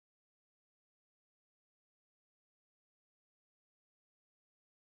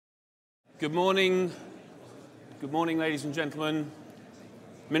Good morning. Good morning, ladies and gentlemen.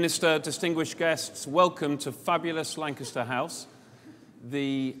 Minister, distinguished guests, welcome to fabulous Lancaster House,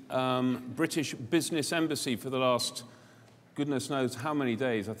 the British Business Embassy for the last, goodness knows how many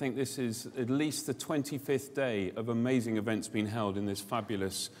days. I think this is at least the 25th day of amazing events being held in this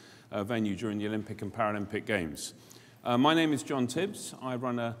fabulous venue during the Olympic and Paralympic Games. My name is Jon Tibbs. I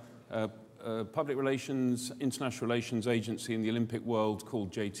run a public relations, international relations agency in the Olympic world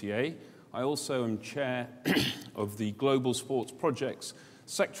called JTA. I also am chair of the Global Sports Projects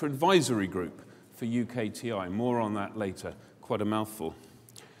Sector Advisory Group for UKTI. More on that later. Quite a mouthful.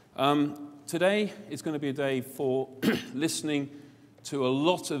 Today is going to be a day for listening to a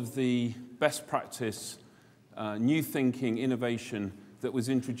lot of the best practice, new thinking, innovation that was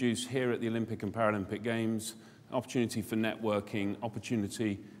introduced here at the Olympic and Paralympic Games, opportunity for networking,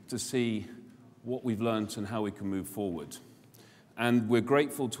 opportunity to see what we've learnt and how we can move forward. And we're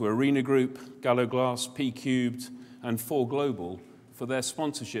grateful to Arena Group, Gallo Glass, P-Cubed, and 4Global for their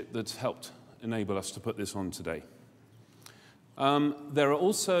sponsorship that's helped enable us to put this on today. There are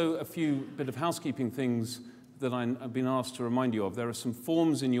also a few bit of housekeeping things that I've been asked to remind you of. There are some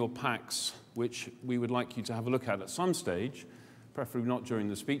forms in your packs which we would like you to have a look at some stage, preferably not during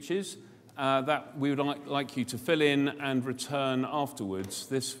the speeches, that we would like you to fill in and return afterwards.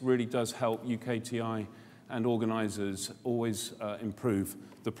 This really does help UKTI and organisers always improve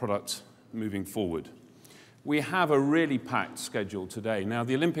the product moving forward. We have a really packed schedule today. Now,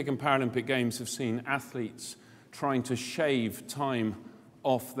 the Olympic and Paralympic Games have seen athletes trying to shave time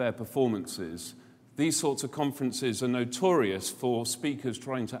off their performances. These sorts of conferences are notorious for speakers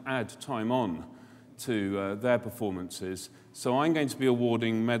trying to add time on to their performances. So I'm going to be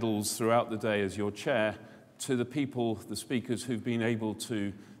awarding medals throughout the day as your chair to the people, the speakers who've been able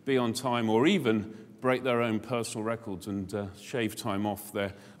to be on time or even break their own personal records and shave time off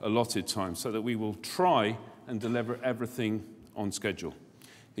their allotted time so that we will try and deliver everything on schedule.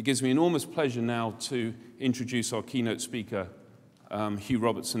 It gives me enormous pleasure now to introduce our keynote speaker, Hugh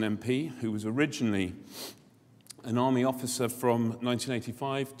Robertson MP, who was originally an Army officer from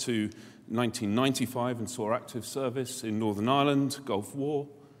 1985 to 1995 and saw active service in Northern Ireland, Gulf War,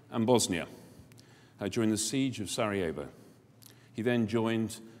 and Bosnia during the siege of Sarajevo. He then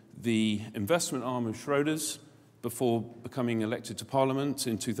joined the investment arm of Schroders before becoming elected to Parliament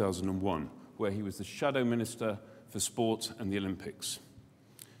in 2001, where he was the Shadow Minister for Sport and the Olympics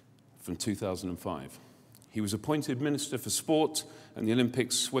from 2005. He was appointed Minister for Sport and the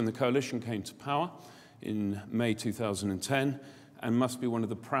Olympics when the coalition came to power in May 2010, and must be one of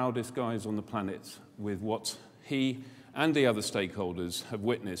the proudest guys on the planet with what he and the other stakeholders have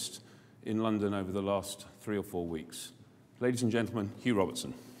witnessed in London over the last 3 or 4 weeks. Ladies and gentlemen, Hugh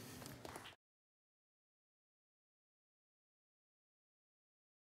Robertson.